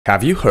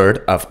Have you heard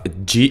of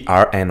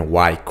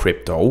GRNY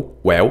crypto?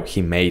 Well,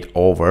 he made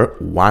over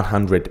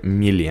 100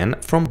 million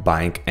from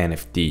buying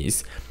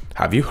NFTs.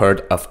 Have you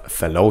heard of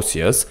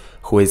Felocius,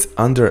 who is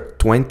under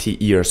 20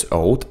 years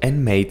old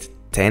and made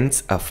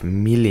tens of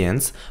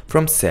millions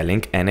from selling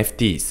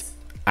NFTs?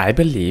 I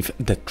believe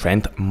the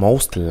trend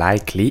most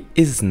likely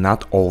is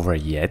not over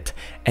yet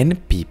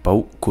and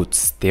people could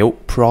still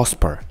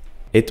prosper.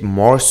 It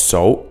more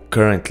so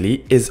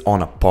currently is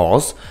on a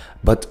pause,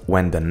 but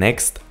when the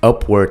next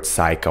upward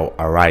cycle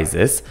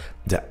arises,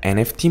 the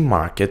NFT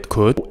market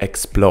could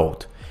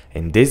explode.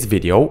 In this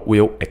video,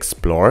 we'll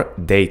explore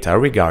data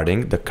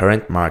regarding the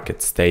current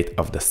market state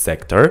of the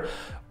sector.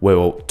 We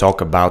will talk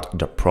about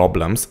the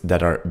problems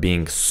that are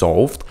being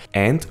solved,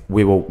 and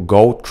we will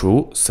go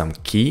through some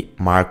key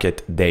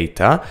market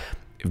data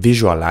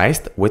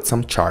visualized with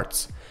some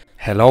charts.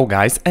 Hello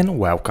guys, and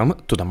welcome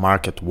to the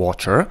Market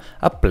Watcher,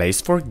 a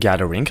place for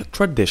gathering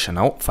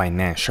traditional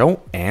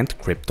financial and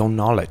crypto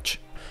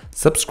knowledge.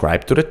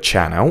 Subscribe to the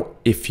channel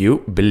if you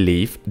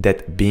believe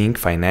that being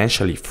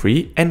financially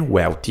free and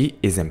wealthy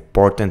is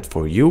important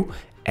for you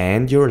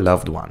and your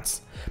loved ones.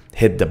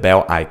 Hit the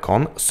bell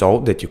icon so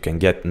that you can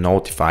get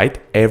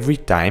notified every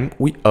time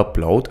we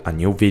upload a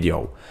new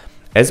video.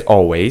 As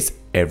always,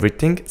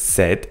 everything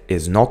said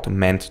is not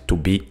meant to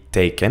be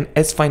taken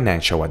as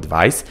financial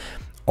advice.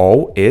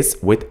 All is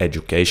with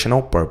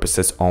educational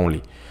purposes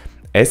only.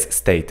 As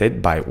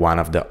stated by one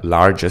of the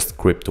largest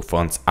crypto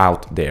funds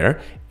out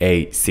there,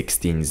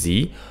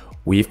 A16Z,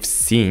 we've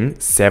seen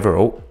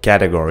several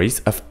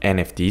categories of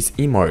NFTs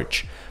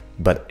emerge,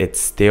 but it's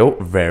still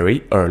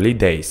very early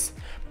days.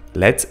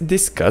 Let's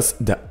discuss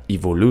the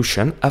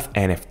evolution of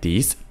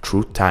NFTs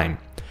through time.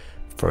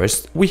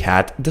 First, we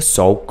had the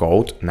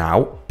so-called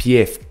now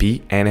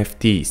PFP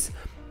NFTs,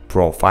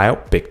 Profile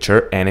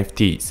Picture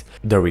NFTs.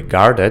 The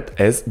regarded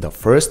as the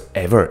first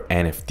ever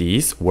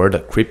NFTs were the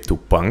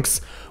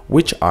CryptoPunks,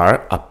 which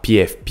are a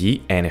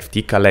PFP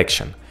NFT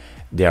collection.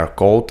 They are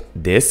called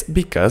this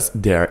because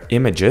they are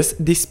images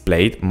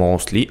displayed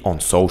mostly on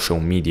social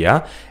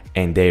media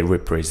and they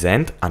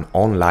represent an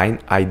online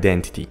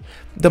identity.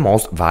 The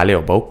most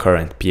valuable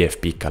current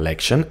PFP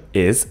collection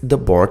is the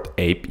Bored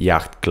Ape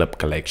Yacht Club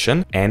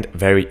collection, and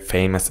very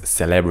famous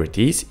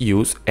celebrities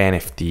use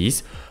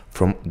NFTs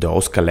from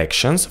those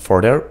collections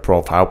for their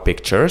profile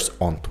pictures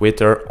on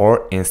Twitter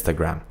or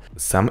Instagram.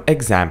 Some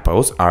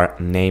examples are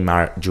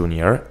Neymar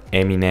Jr.,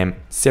 Eminem,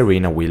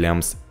 Serena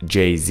Williams,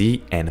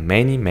 Jay-Z, and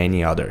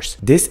many others.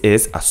 This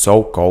is a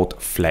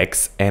so-called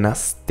flex and a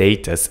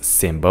status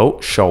symbol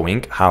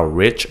showing how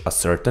rich a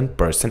certain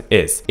person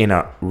is. In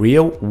a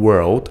real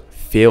world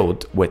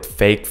filled with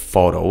fake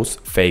photos,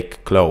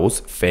 fake clothes,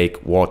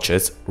 fake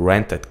watches,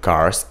 rented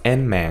cars,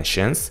 and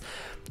mansions,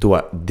 to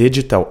a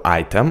digital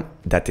item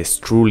that is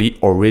truly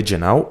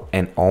original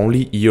and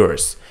only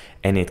yours,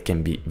 and it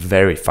can be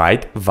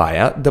verified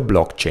via the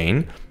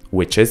blockchain,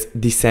 which is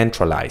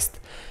decentralized.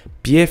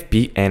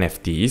 PFP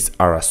NFTs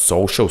are a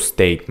social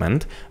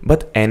statement,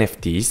 but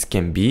NFTs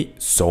can be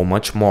so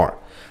much more.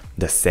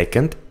 The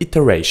second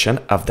iteration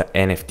of the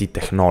NFT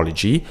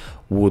technology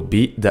would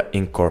be the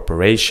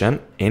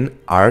incorporation in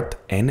art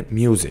and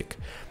music.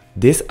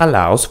 This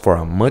allows for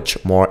a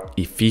much more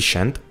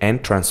efficient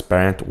and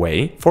transparent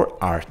way for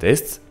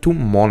artists to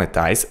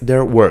monetize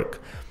their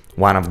work.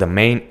 One of the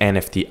main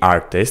NFT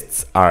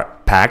artists are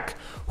Pac,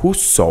 who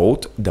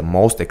sold the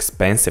most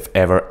expensive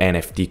ever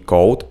NFT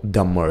called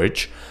The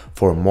Merge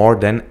for more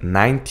than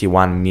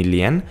 $91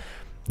 million.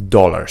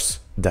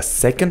 The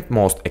second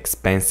most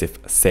expensive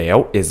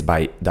sale is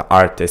by the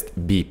artist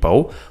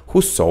Beeple,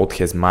 who sold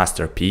his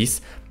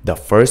masterpiece The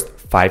First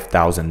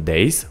 5,000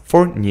 Days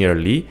for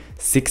nearly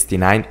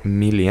 $69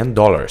 million.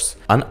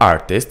 An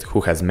artist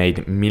who has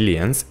made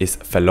millions is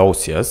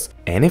Felocius.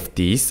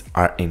 NFTs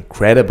are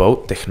incredible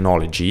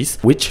technologies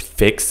which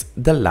fix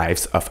the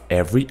lives of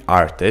every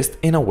artist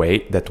in a way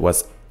that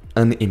was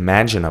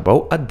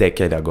unimaginable a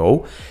decade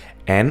ago,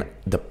 and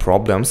the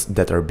problems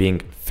that are being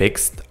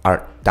fixed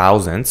are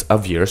thousands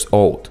of years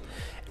old.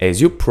 As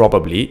you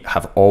probably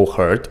have all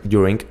heard,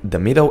 during the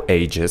Middle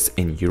Ages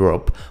in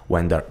Europe,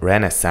 when the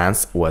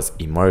Renaissance was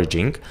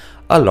emerging,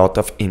 a lot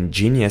of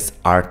ingenious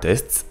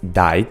artists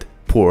died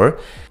poor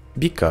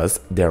because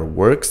their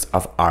works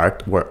of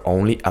art were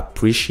only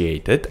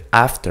appreciated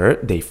after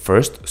they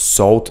first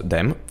sold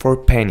them for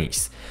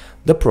pennies.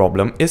 The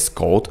problem is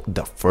called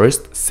the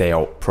first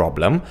sale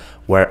problem,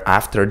 where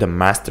after the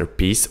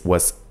masterpiece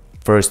was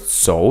first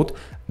sold,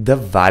 the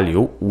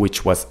value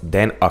which was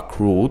then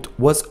accrued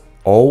was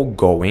all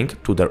going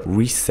to the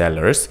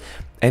resellers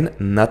and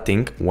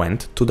nothing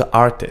went to the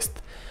artist.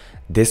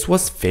 This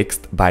was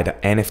fixed by the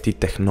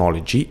NFT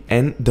technology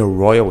and the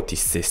royalty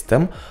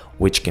system,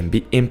 which can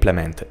be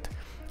implemented.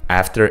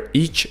 After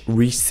each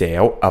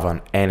resale of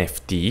an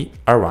NFT,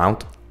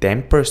 around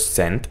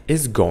 10%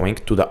 is going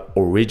to the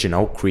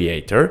original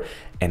creator,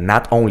 and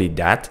not only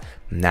that,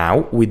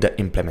 now with the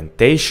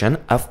implementation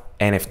of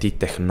NFT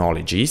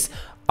technologies,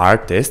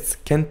 artists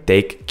can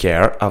take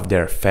care of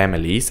their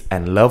families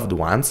and loved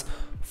ones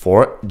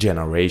for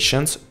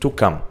generations to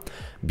come.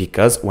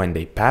 because when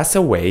they pass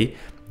away,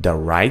 the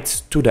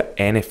rights to the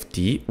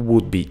NFT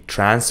would be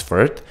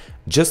transferred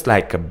just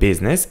like a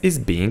business is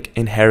being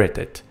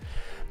inherited.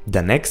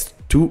 The next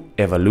two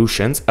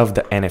evolutions of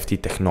the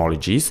NFT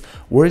technologies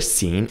were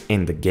seen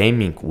in the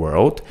gaming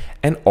world,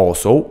 and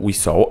also we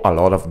saw a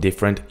lot of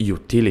different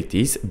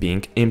utilities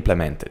being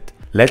implemented.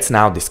 Let's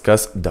now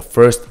discuss the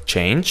first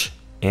change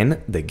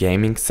in the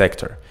gaming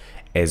sector.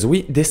 As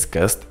we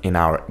discussed in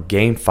our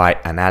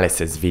GameFi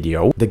analysis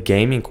video, the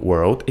gaming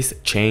world is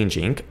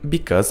changing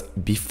because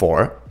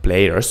before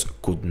players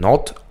could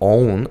not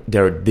own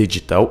their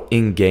digital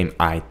in-game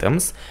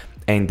items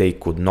and they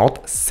could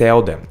not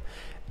sell them.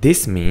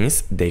 This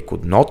means they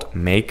could not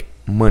make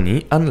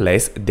money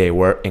unless they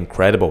were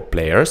incredible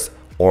players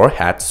or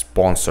had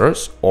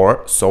sponsors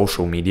or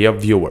social media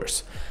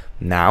viewers.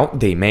 Now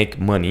they make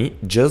money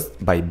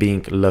just by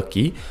being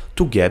lucky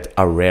to get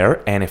a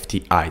rare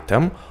NFT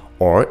item,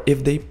 or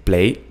if they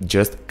play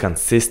just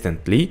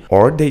consistently,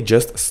 or they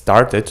just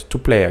started to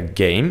play a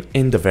game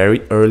in the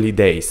very early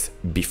days,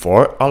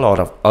 before a lot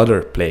of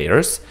other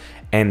players,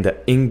 and the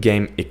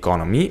in-game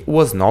economy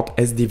was not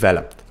as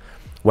developed.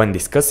 When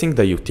discussing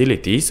the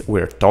utilities,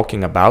 we're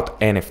talking about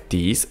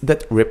NFTs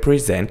that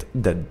represent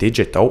the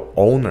digital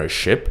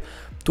ownership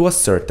to a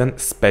certain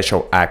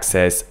special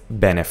access,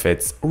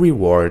 benefits,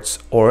 rewards,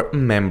 or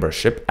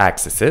membership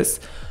accesses.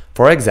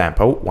 For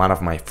example, one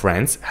of my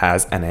friends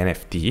has an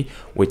NFT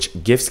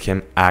which gives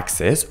him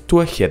access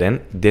to a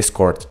hidden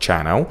Discord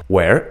channel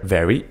where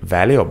very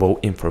valuable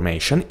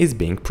information is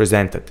being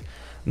presented.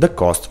 The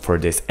cost for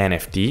this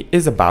NFT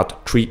is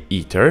about 3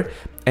 Ether,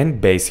 and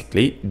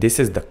basically this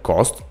is the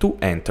cost to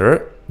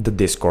enter the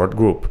Discord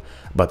group.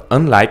 But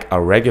unlike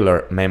a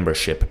regular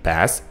membership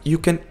pass, you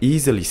can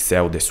easily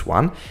sell this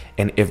one,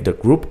 and if the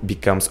group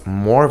becomes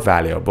more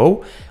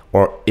valuable,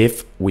 or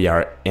if we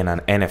are in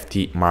an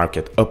NFT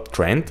market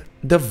uptrend,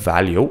 the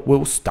value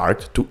will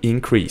start to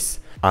increase.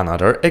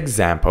 Another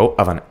example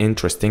of an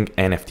interesting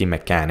NFT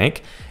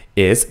mechanic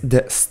is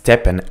the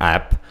Steppen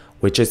app,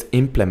 which is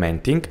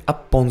implementing a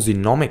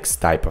Ponzinomics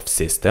type of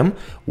system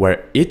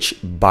where each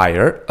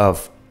buyer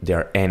of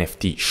their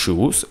NFT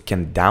shoes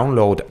can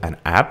download an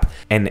app,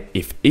 and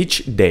if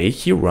each day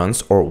he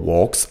runs or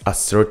walks a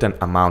certain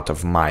amount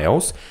of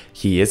miles,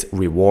 he is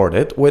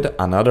rewarded with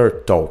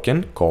another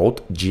token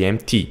called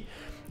GMT.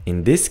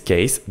 In this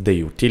case, the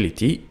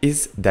utility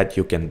is that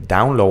you can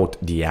download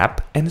the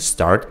app and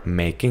start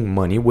making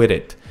money with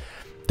it.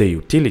 The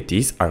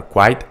utilities are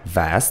quite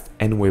vast,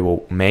 and we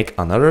will make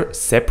another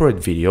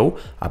separate video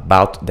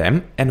about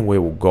them, and we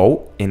will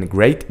go in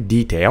great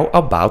detail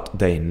about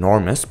the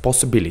enormous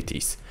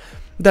possibilities.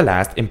 The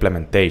last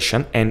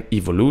implementation and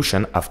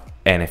evolution of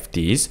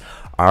NFTs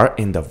are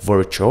in the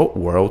virtual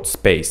world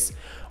space,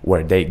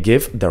 where they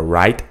give the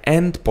right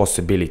and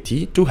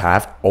possibility to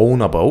have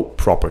ownable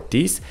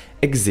properties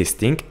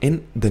existing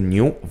in the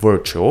new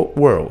virtual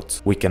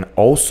worlds. We can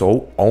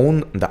also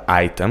own the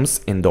items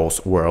in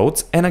those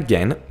worlds, and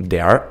again, they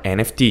are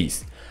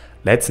NFTs.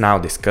 Let's now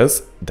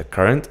discuss the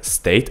current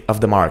state of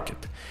the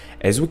market.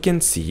 As we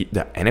can see,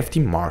 the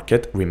NFT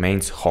market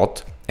remains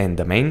hot, and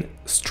the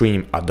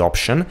mainstream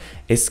adoption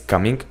is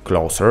coming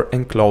closer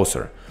and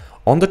closer.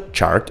 On the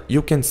chart,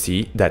 you can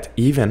see that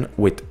even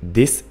with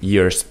this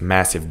year's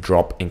massive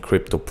drop in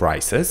crypto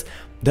prices,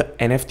 the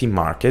NFT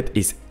market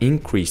is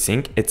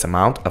increasing its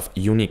amount of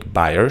unique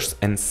buyers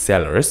and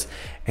sellers,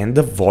 and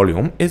the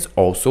volume is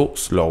also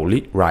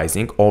slowly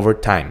rising over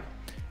time.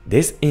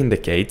 This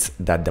indicates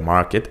that the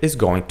market is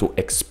going to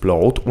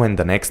explode when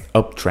the next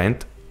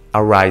uptrend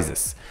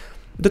arises.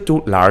 The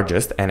two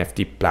largest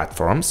NFT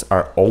platforms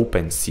are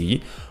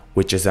OpenSea,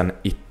 which is an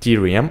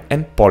Ethereum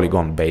and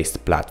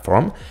Polygon-based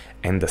platform,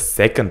 and the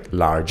second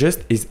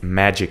largest is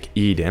Magic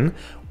Eden,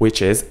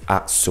 which is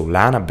a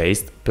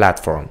Solana-based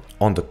platform.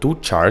 On the two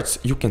charts,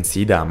 you can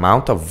see the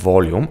amount of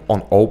volume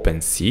on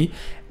OpenSea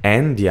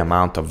and the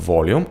amount of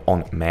volume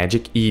on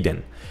Magic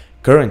Eden.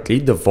 Currently,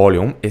 the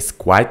volume is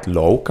quite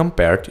low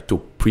compared to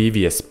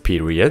previous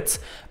periods,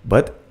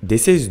 but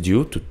this is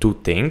due to two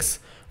things.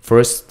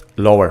 First,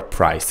 lower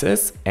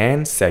prices,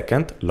 and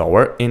second,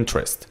 lower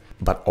interest.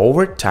 But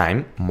over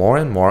time, more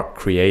and more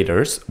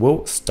creators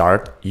will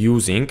start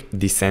using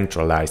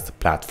decentralized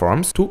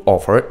platforms to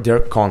offer their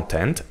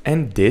content,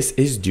 and this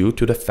is due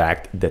to the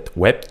fact that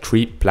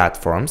Web3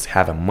 platforms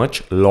have a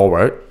much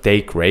lower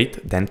take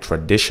rate than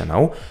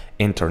traditional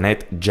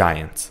internet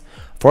giants.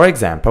 For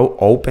example,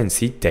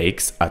 OpenSea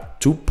takes a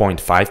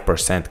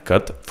 2.5%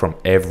 cut from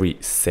every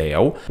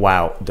sale,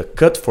 while the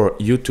cut for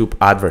YouTube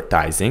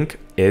advertising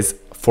is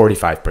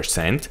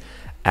 45%.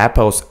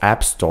 Apple's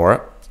App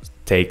Store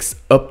takes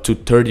up to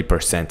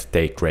 30%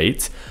 take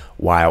rates,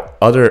 while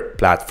other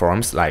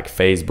platforms like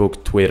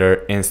Facebook,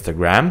 Twitter,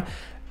 Instagram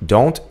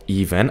don't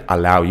even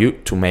allow you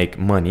to make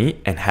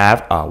money and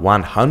have a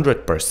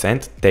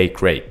 100%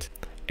 take rate.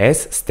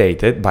 As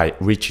stated by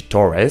Richie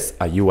Torres,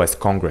 a US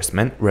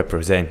congressman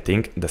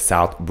representing the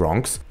South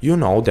Bronx, you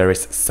know there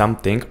is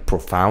something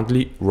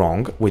profoundly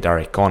wrong with our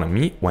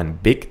economy when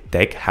big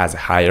tech has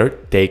a higher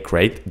take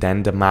rate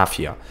than the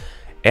mafia.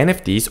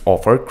 NFTs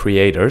offer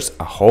creators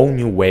a whole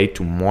new way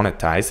to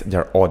monetize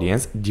their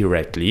audience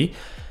directly.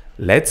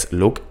 Let's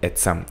look at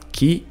some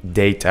key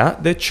data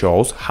that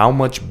shows how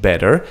much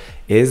better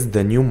is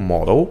the new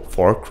model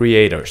for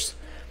creators.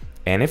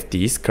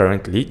 NFTs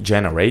currently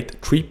generate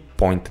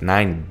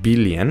 3.9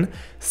 billion,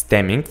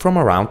 stemming from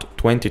around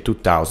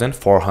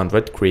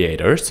 22,400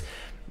 creators.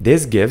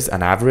 This gives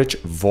an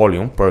average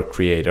volume per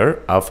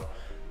creator of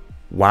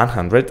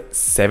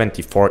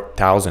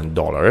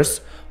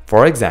 $174,000.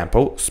 For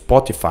example,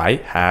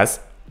 Spotify has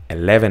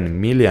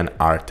 11 million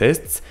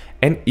artists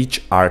and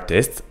each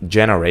artist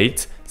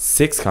generates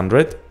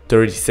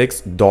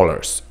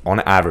 $636 on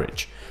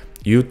average.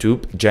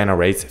 YouTube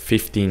generates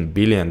 $15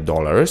 billion,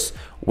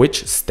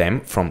 which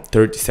stem from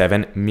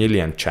 37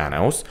 million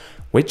channels,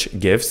 which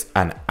gives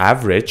an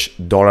average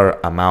dollar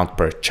amount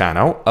per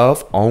channel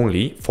of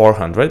only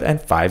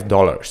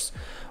 $405,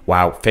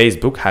 while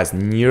Facebook has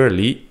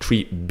nearly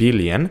 3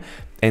 billion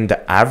and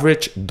the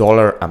average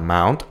dollar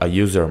amount a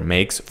user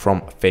makes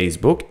from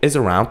Facebook is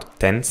around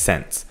 10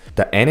 cents.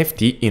 The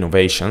NFT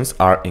innovations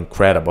are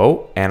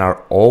incredible and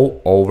are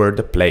all over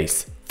the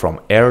place, from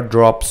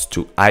airdrops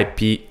to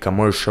IP,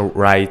 commercial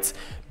rights,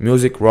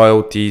 music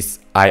royalties,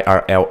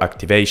 IRL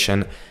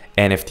activation,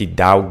 NFT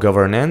DAO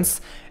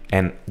governance,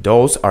 and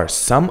those are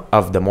some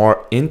of the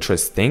more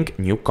interesting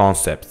new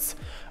concepts.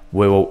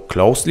 We will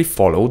closely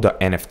follow the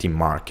NFT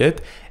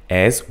market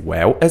as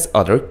well as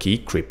other key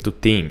crypto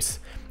themes.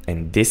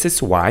 And this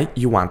is why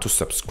you want to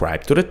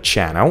subscribe to the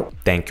channel.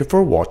 Thank you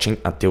for watching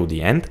until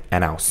the end,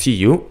 and I'll see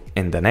you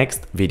in the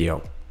next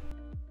video.